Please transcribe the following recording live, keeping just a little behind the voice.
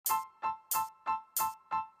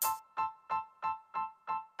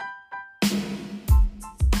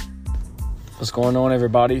What's going on,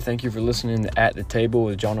 everybody? Thank you for listening to At the Table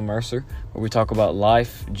with John and Mercer, where we talk about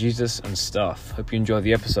life, Jesus, and stuff. Hope you enjoy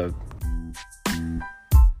the episode.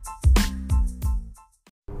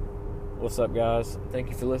 What's up, guys? Thank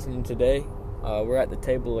you for listening today. We're at the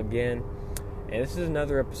table again, and this is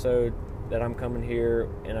another episode that I'm coming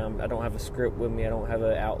here, and I don't have a script with me. I don't have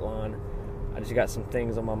an outline. I just got some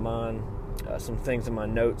things on my mind, some things in my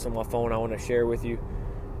notes on my phone I want to share with you.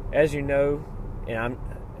 As you know, and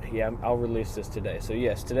I'll release this today. So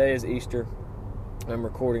yes, today is Easter. I'm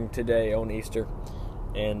recording today on Easter,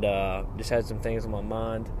 and just had some things on my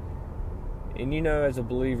mind. And you know, as a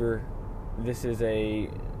believer, this is a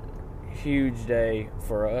huge day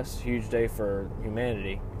for us, huge day for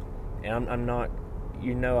humanity. And I'm not,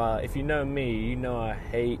 if you know me, you know I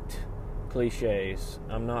hate cliches.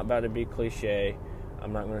 I'm not about to be cliche.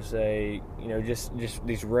 I'm not going to say, just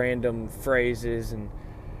these random phrases and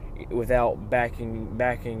without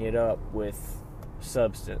backing it up with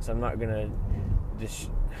substance. I'm not going to I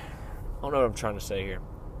don't know what I'm trying to say here.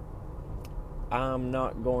 I'm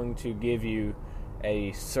not going to give you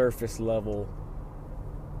a surface level,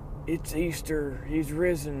 it's Easter, he's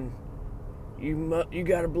risen, you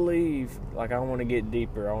got to believe. Like, I want to get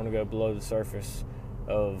deeper. I want to go below the surface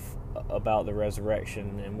about the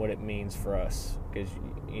resurrection and what it means for us, because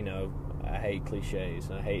I hate cliches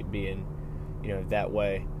and I hate being that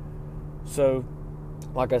way. So,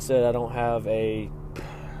 like I said, I don't have a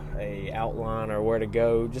outline or where to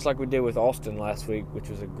go, just like we did with Austin last week, which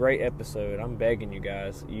was a great episode. I'm begging you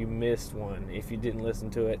guys, you missed one. If you didn't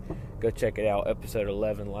listen to it, go check it out. Episode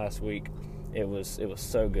 11 last week. It was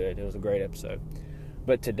so good. It was a great episode.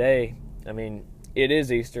 But today, it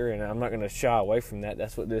is Easter, and I'm not going to shy away from that.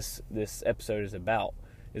 That's what this episode is about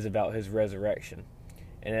his resurrection.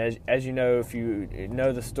 And as you know, if you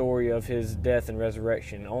know the story of his death and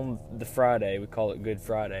resurrection, on the Friday, we call it Good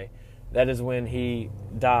Friday, that is when he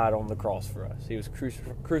died on the cross for us. He was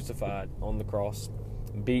crucified on the cross,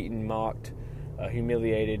 beaten, mocked,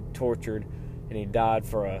 humiliated, tortured, and he died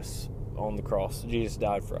for us on the cross. Jesus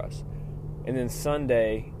died for us. And then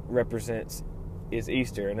Sunday is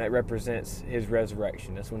Easter, and that represents his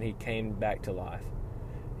resurrection. That's when he came back to life,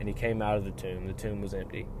 and he came out of the tomb. The tomb was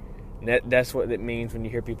empty. And that's what it means when you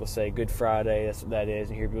hear people say Good Friday. That's what that is.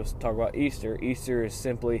 And you hear people talk about Easter. Easter is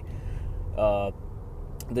simply the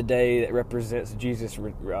day that represents Jesus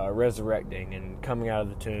resurrecting and coming out of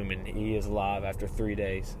the tomb, and he is alive after 3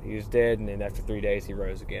 days. He was dead, and then after 3 days he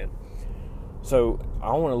rose again. So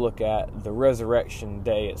I want to look at the resurrection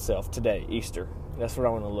day itself today, Easter. That's what I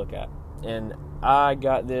want to look at. And I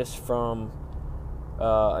got this from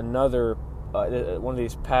one of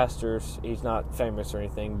these pastors. He's not famous or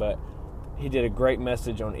anything, but he did a great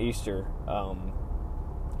message on Easter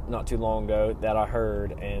not too long ago that I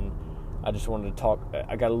heard, and I just wanted to talk.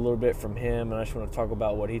 I got a little bit from him, and I just want to talk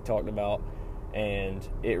about what he talked about. And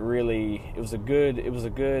it was a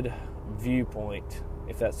good viewpoint,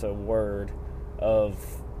 if that's a word,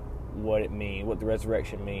 of what the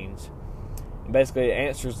resurrection means. And basically, it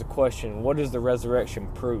answers the question: what does the resurrection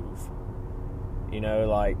prove?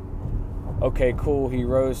 Okay, cool, he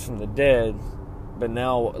rose from the dead, but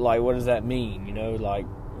now, what does that mean?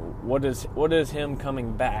 What does him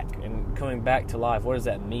coming back to life, what does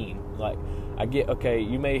that mean?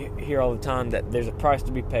 You may hear all the time that there's a price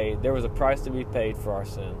to be paid. There was a price to be paid for our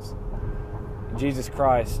sins. Jesus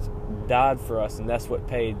Christ died for us, and that's what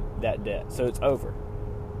paid that debt. So it's over.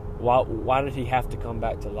 Why did he have to come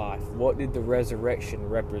back to life? What did the resurrection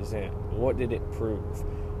represent? What did it prove?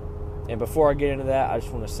 And before I get into that, I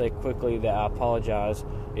just want to say quickly that I apologize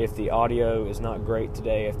if the audio is not great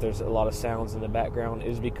today, if there's a lot of sounds in the background. It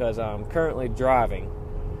is because I'm currently driving,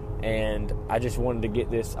 and I just wanted to get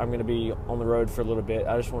this. I'm going to be on the road for a little bit.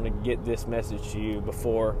 I just want to get this message to you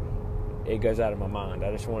before it goes out of my mind.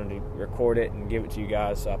 I just wanted to record it and give it to you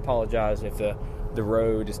guys. So I apologize if the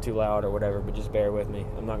road is too loud or whatever, but just bear with me.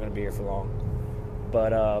 I'm not going to be here for long.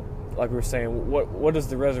 But like we were saying, what does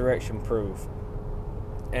the resurrection prove?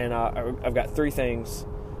 And I've got 3 things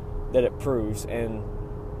that it proves, and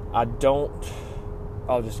I'll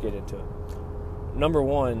just get into it. Number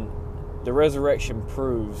 1, the resurrection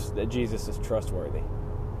proves that Jesus is trustworthy.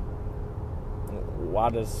 Why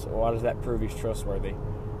does that prove he's trustworthy?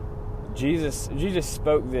 Jesus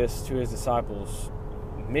spoke this to his disciples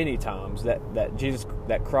many times,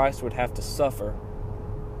 that Christ would have to suffer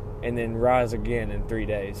and then rise again in 3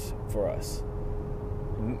 days for us.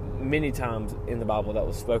 Many times in the Bible that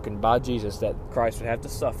was spoken by Jesus that Christ would have to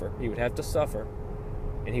suffer. He would have to suffer,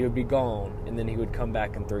 and he would be gone, and then he would come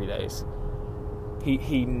back in 3 days.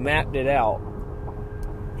 He mapped it out.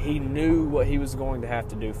 He knew what he was going to have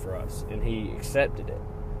to do for us, and he accepted it.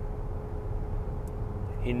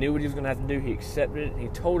 He knew what he was going to have to do. He accepted it. He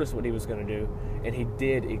told us what he was going to do, and he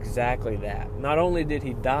did exactly that. Not only did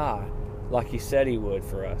he die like he said he would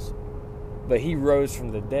for us, but he rose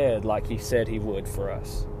from the dead like he said he would for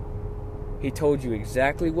us. He told you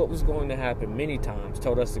exactly what was going to happen many times,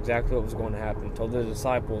 told us exactly what was going to happen, told the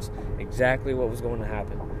disciples exactly what was going to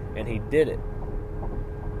happen, and he did it.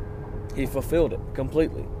 He fulfilled it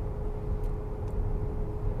completely.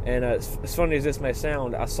 And as funny as this may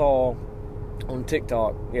sound, I saw on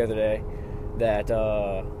TikTok the other day that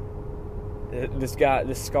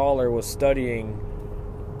this scholar was studying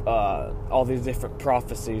all these different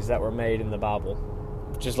prophecies that were made in the Bible,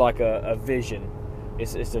 just like a vision.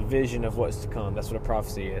 It's a vision of what's to come. That's what a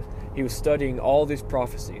prophecy is. He was studying all these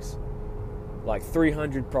prophecies, like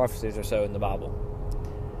 300 prophecies or so in the Bible.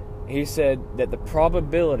 He said that the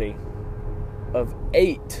probability of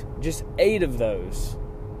just eight of those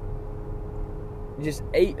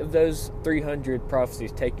 300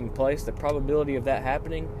 prophecies taking place, the probability of that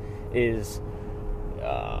happening is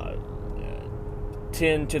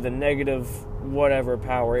 10 to the negative whatever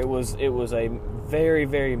power. It was a very,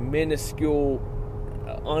 very minuscule,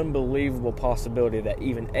 unbelievable possibility that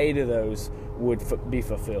even 8 of those would be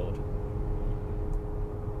fulfilled.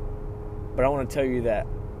 But I want to tell you that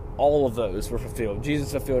all of those were fulfilled.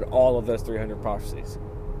 Jesus fulfilled all of those 300 prophecies.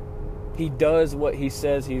 He does what he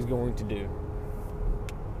says he's going to do.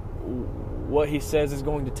 What he says is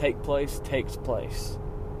going to take place, takes place.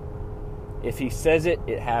 If he says it,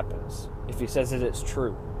 it happens. If he says it, it's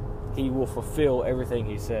true. He will fulfill everything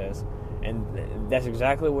he says. And that's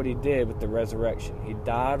exactly what he did with the resurrection. He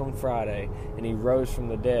died on Friday, and he rose from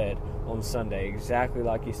the dead on Sunday, exactly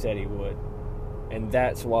like he said he would. And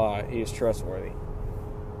that's why he is trustworthy.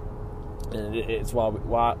 And it's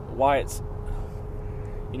why it's,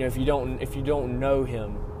 if you don't know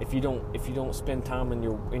him, if you don't spend time in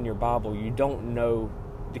your Bible, you don't know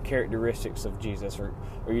the characteristics of Jesus, or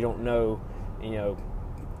you don't know,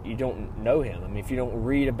 you don't know him. I mean, if you don't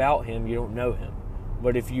read about him, you don't know him.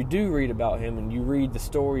 But if you do read about him, and you read the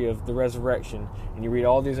story of the resurrection, and you read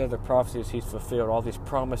all these other prophecies he's fulfilled, all these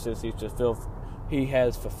promises he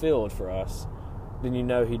has fulfilled for us, then you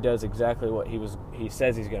know he does exactly what he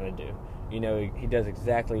says he's going to do. He does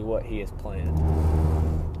exactly what he has planned.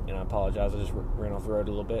 And I apologize, I just ran off the road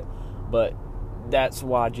a little bit. But that's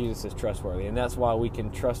why Jesus is trustworthy, and that's why we can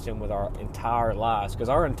trust him with our entire lives. Because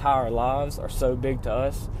our entire lives are so big to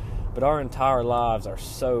us, but our entire lives are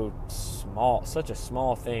so small, such a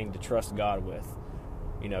small thing to trust God with,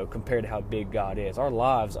 compared to how big God is. Our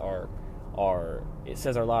lives are it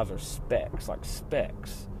says our lives are specks, like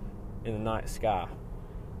specks in the night sky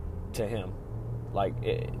to him.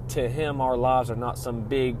 To him, our lives are not some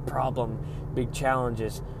big problem, big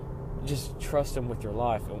challenges. Just trust him with your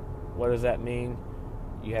life. And what does that mean?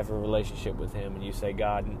 You have a relationship with him, and you say,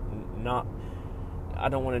 God, I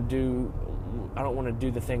don't want to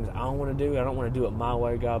do the things I want to do. I don't want to do it my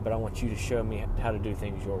way, God, but I want you to show me how to do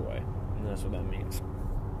things your way. And that's what that means.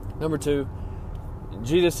 Number 2,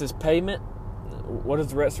 Jesus' payment. What does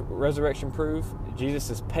the resurrection prove?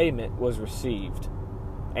 Jesus' payment was received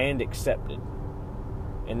and accepted.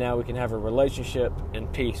 And now we can have a relationship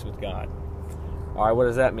and peace with God. All right, what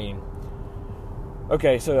does that mean?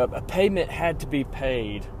 Okay, so a payment had to be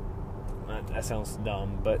paid. That sounds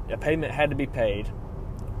dumb, but a payment had to be paid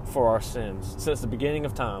for our sins since the beginning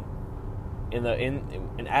of time. In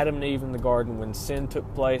Adam and Eve in the garden, when sin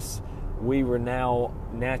took place, we were now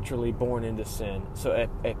naturally born into sin. So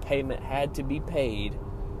a payment had to be paid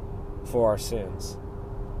for our sins.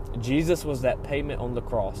 Jesus was that payment on the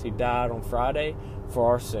cross. He died on Friday for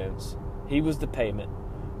our sins. He was the payment.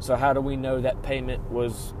 So how do we know that payment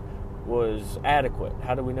was adequate?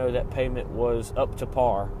 How do we know that payment was up to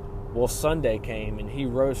par? Well, Sunday came and he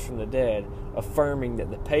rose from the dead, affirming that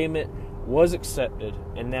the payment was accepted,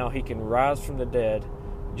 and now he can rise from the dead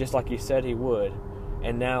just like he said he would.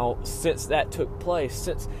 And now, since that took place,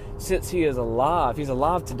 since he is alive, he's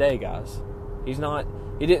alive today, guys. He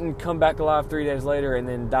didn't come back alive 3 days later and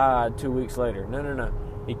then died 2 weeks later. No.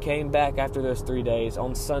 He came back after those 3 days.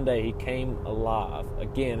 On Sunday, he came alive.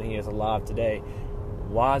 Again, he is alive today.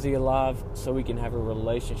 Why is he alive? So we can have a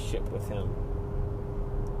relationship with him.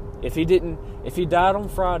 If he died on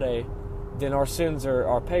Friday, then our sins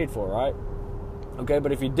are paid for, right? Okay,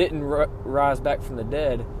 but if he didn't rise back from the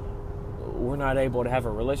dead, we're not able to have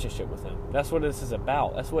a relationship with him. That's what this is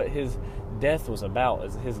about. That's what his death was about,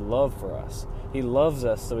 is his love for us. He loves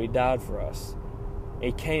us, so he died for us.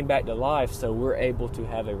 He came back to life, so we're able to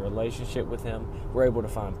have a relationship with him. We're able to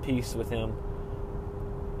find peace with him.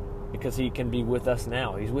 because he can be with us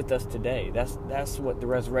now. He's with us today. That's what the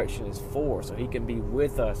resurrection is for, so he can be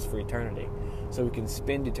with us for eternity, so we can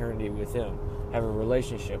spend eternity with him, have a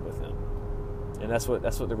relationship with him. And that's what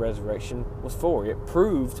the resurrection was for. It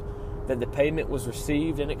proved that the payment was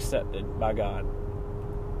received and accepted by God.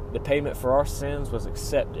 The payment for our sins was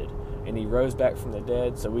accepted, and he rose back from the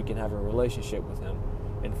dead so we can have a relationship with him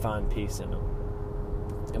and find peace in him.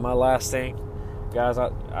 And my last thing, guys, I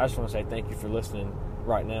just want to say thank you for listening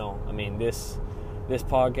right now. I mean, this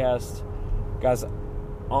podcast, guys,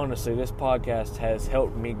 honestly, this podcast has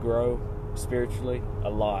helped me grow spiritually a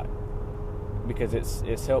lot, because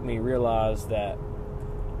it's helped me realize that,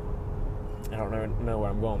 I don't know where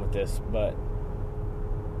I'm going with this, but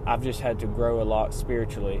I've just had to grow a lot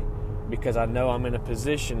spiritually, because I know I'm in a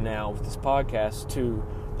position now with this podcast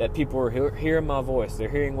that people are hearing my voice. They're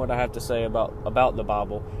hearing what I have to say about the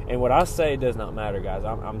Bible. And what I say does not matter, guys.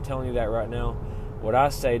 I'm telling you that right now. What I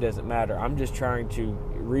say doesn't matter. I'm just trying to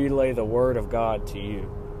relay the Word of God to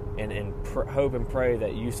you, and hope and pray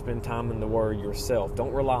that you spend time in the Word yourself.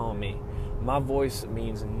 Don't rely on me. My voice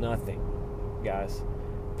means nothing, guys.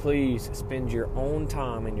 Please spend your own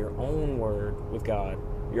time in your own Word with God,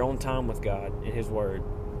 your own time with God in His Word.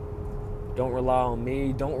 Don't rely on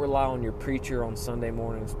me. Don't rely on your preacher on Sunday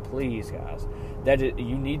mornings. Please, guys.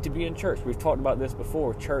 You need to be in church. We've talked about this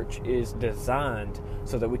before. Church is designed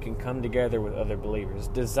so that we can come together with other believers. It's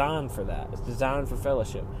designed for that. It's designed for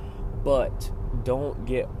fellowship. But don't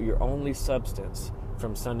get your only substance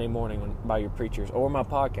from Sunday morning by your preachers or my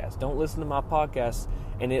podcast. Don't listen to my podcast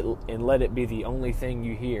and let it be the only thing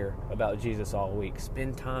you hear about Jesus all week.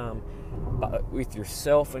 Spend time with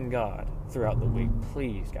yourself and God throughout the week.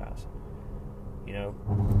 Please, guys.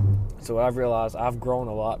 So I've realized I've grown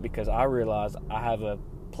a lot, because I realize I have a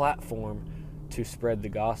platform to spread the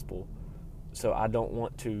gospel. So I don't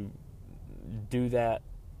want to do that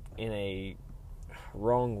in a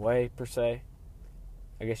wrong way, per se.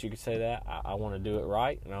 I guess you could say that. I want to do it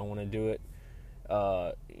right, and I want to do it,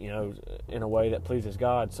 in a way that pleases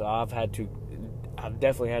God. So I've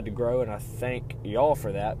definitely had to grow, and I thank y'all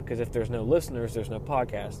for that, because if there's no listeners, there's no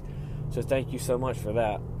podcast. So thank you so much for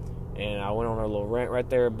that. And I went on a little rant right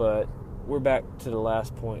there, but we're back to the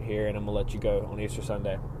last point here, and I'm going to let you go on Easter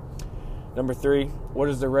Sunday. Number 3, what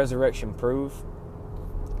does the resurrection prove?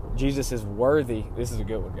 Jesus is worthy. This is a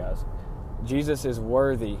good one, guys. Jesus is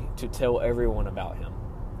worthy to tell everyone about him.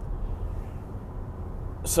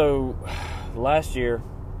 So, last year,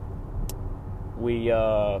 we,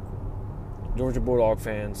 Georgia Bulldog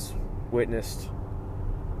fans, witnessed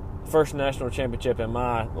the first national championship in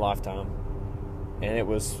my lifetime, and it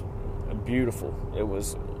was beautiful. It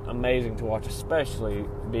was amazing to watch, especially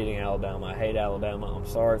beating Alabama. I hate Alabama. I'm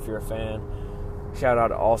sorry if you're a fan. Shout out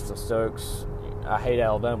to Austin Stokes. I hate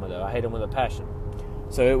Alabama, though. I hate them with a passion.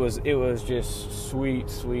 So it was just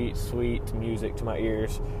sweet music to my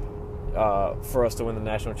ears for us to win the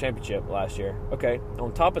national championship last year. Okay,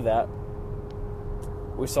 on top of that,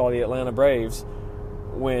 we saw the Atlanta Braves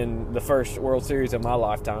win the first World Series of my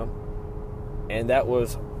lifetime, and that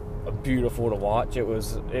was beautiful to watch. It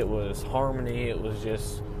was harmony. It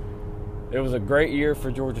was a great year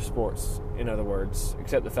for Georgia sports, in other words,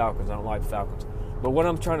 except the Falcons. I don't like the Falcons. But what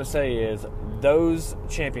I'm trying to say is those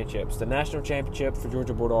championships, the national championship for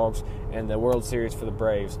Georgia Bulldogs and the World Series for the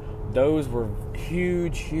Braves, those were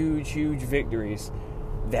huge victories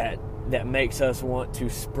that makes us want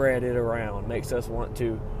to spread it around, makes us want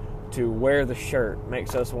to wear the shirt,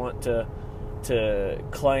 makes us want to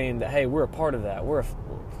claim that, hey, we're a part of that. We're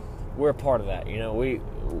a part of that.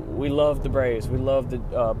 We love the Braves. We love the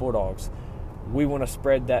Bulldogs. We want to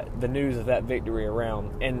spread the news of that victory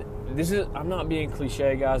around. And I'm not being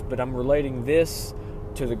cliche, guys, but I'm relating this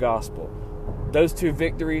to the gospel. Those two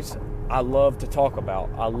victories I love to talk about.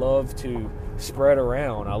 I love to spread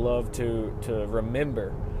around. I love to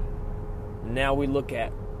remember. Now we look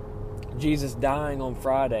at Jesus dying on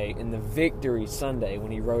Friday and the victory Sunday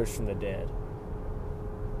when he rose from the dead.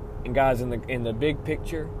 And guys, in the big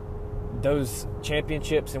picture, those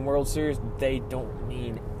championships and World Series, they don't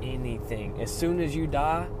mean anything. As soon as you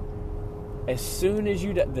die, the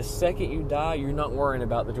second you die, you're not worrying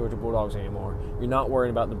about the Georgia Bulldogs anymore. You're not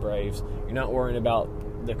worrying about the Braves. You're not worrying about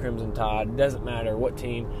the Crimson Tide. It doesn't matter what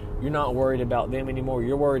team. You're not worried about them anymore.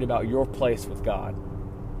 You're worried about your place with God.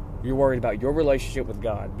 You're worried about your relationship with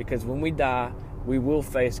God. Because when we die, we will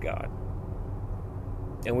face God.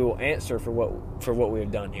 And we will answer for what we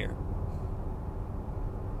have done here.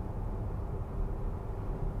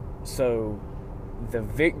 So, the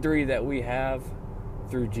victory that we have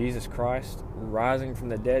through Jesus Christ rising from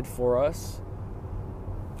the dead for us,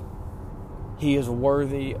 he is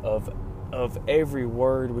worthy of of every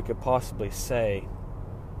word we could possibly say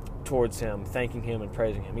towards him, thanking him and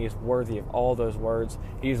praising him. He is worthy of all those words.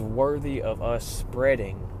 He is worthy of us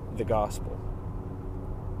spreading the gospel.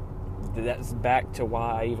 That's back to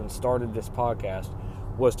why I even started this podcast,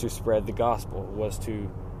 was to spread the gospel, was to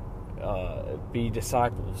be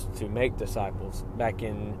disciples, to make disciples. Back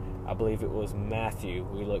in, I believe it was Matthew,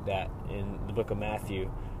 we looked at in the book of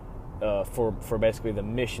Matthew, for basically the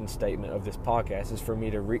mission statement of this podcast is for me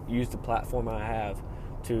to use the platform I have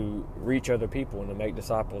to reach other people and to make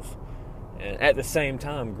disciples, and at the same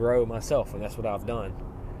time grow myself, and that's what I've done.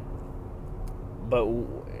 But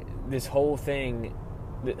this whole thing,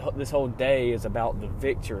 this whole day is about the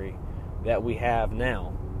victory that we have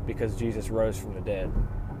now because Jesus rose from the dead.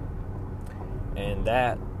 And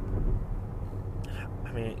that,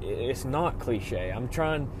 I mean, it's not cliche. I'm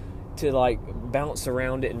trying to bounce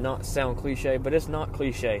around it and not sound cliche, but it's not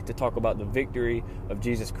cliche to talk about the victory of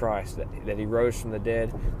Jesus Christ, that he rose from the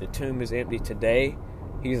dead. The tomb is empty today.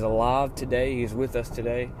 He's alive today. He's with us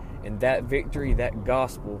today. And that victory, that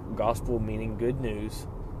gospel meaning good news,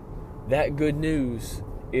 that good news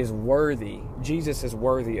is worthy. Jesus is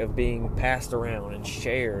worthy of being passed around and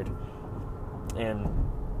shared. And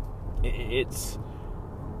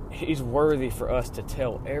he's worthy for us to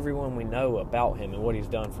tell everyone we know about him and what he's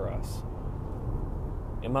done for us.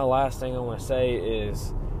 And my last thing I want to say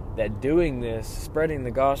is that doing this, spreading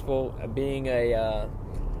the gospel, being a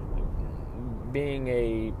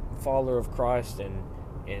follower of Christ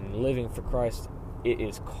and living for Christ, it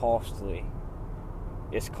is costly.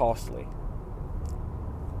 It's costly.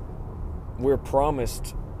 We are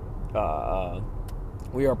promised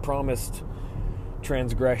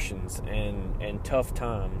transgressions and tough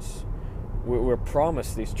times. We're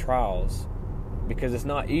promised these trials because it's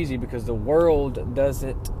not easy, because the world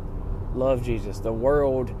doesn't love Jesus. The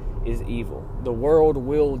world is evil. The world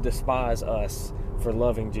will despise us for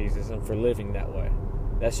loving Jesus and for living that way.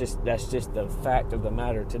 That's just the fact of the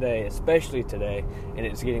matter today, especially today, and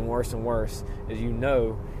it's getting worse and worse. As you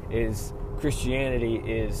know, is Christianity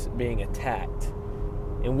is being attacked.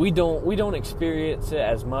 And we don't experience it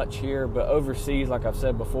as much here, but overseas, like I've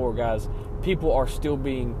said before, guys, people are still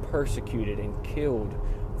being persecuted and killed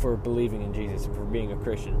for believing in Jesus and for being a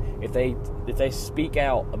Christian. If they speak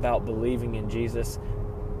out about believing in Jesus,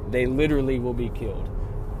 they literally will be killed.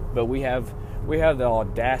 But we have the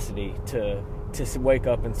audacity to wake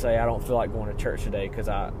up and say, I don't feel like going to church today because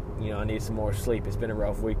I need some more sleep. It's been a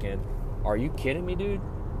rough weekend. Are you kidding me, dude?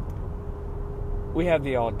 We have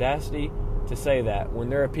the audacity to say that when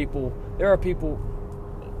there are people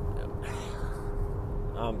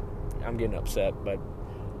I'm getting upset, but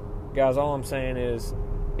guys, all I'm saying is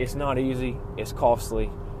it's not easy, it's costly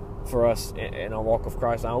for us in our walk of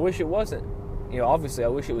Christ. And I wish it wasn't. Obviously I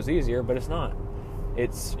wish it was easier, but it's not.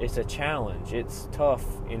 It's a challenge. It's tough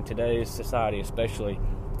in today's society, especially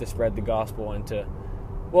to spread the gospel and to,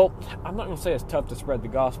 well, I'm not going to say it's tough to spread the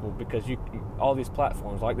gospel, because all these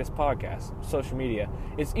platforms like this podcast, social media,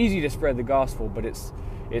 it's easy to spread the gospel, but it's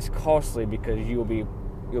costly because you'll be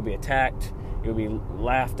attacked, you'll be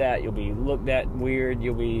laughed at, you'll be looked at weird,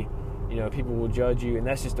 you'll be, people will judge you, and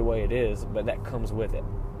that's just the way it is, but that comes with it.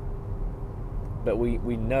 But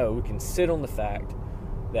we know, we can sit on the fact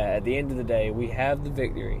that at the end of the day, we have the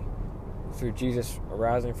victory through Jesus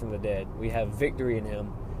arising from the dead. We have victory in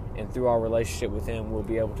him, and through our relationship with him, we'll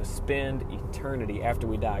be able to spend eternity after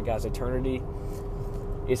we die. Guys, eternity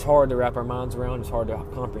is hard to wrap our minds around. It's hard to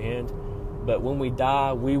comprehend. But when we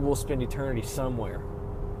die, we will spend eternity somewhere.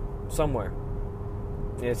 Somewhere.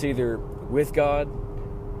 And it's either with God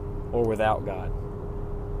or without God.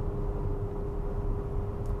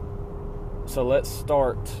 So let's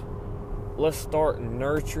start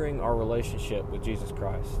nurturing our relationship with Jesus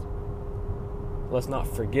Christ. Let's not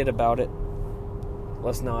forget about it.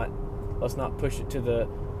 Let's not push it to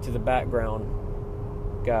the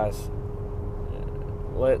background, guys.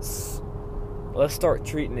 Let's start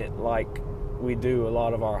treating it like we do a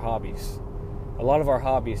lot of our hobbies. A lot of our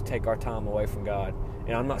hobbies take our time away from God.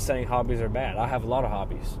 And I'm not saying hobbies are bad. I have a lot of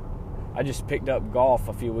hobbies. I just picked up golf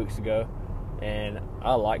a few weeks ago, and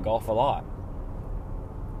I like golf a lot.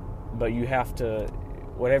 But you have to,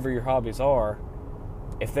 whatever your hobbies are,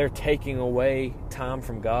 if they're taking away time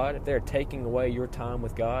from God, if they're taking away your time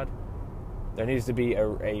with God, there needs to be a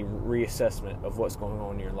reassessment of what's going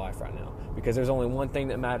on in your life right now. Because there's only one thing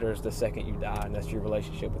that matters the second you die, and that's your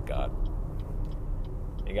relationship with God.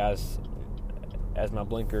 And guys, as my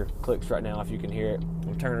blinker clicks right now, if you can hear it,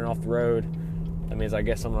 I'm turning off the road. That means I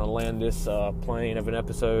guess I'm going to land this plane of an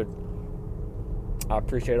episode. I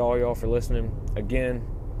appreciate all y'all for listening. Again,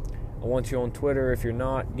 I want you on Twitter. If you're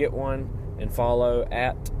not, get one and follow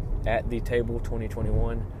at The Table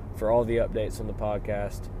 2021 for all the updates on the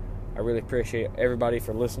podcast. I really appreciate everybody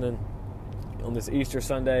for listening on this Easter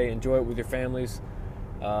Sunday. Enjoy it with your families.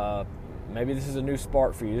 Maybe this is a new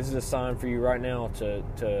spark for you. This is a sign for you right now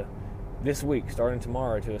to this week, starting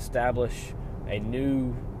tomorrow, to establish a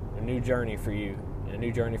new journey for you, a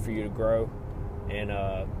new journey for you to grow and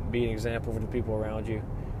be an example for the people around you.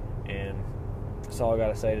 And that's all I got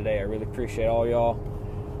to say today. I really appreciate all y'all.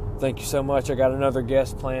 Thank you so much. I got another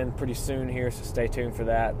guest planned pretty soon here, so stay tuned for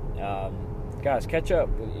that. Guys, catch up.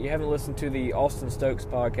 You haven't listened to the Austin Stokes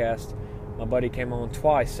podcast. My buddy came on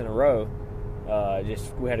twice in a row.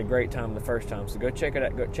 We had a great time the first time. So go check it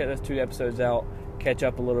out. Go check those 2 episodes out. Catch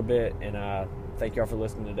up a little bit. And thank y'all for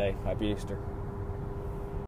listening today. Happy Easter.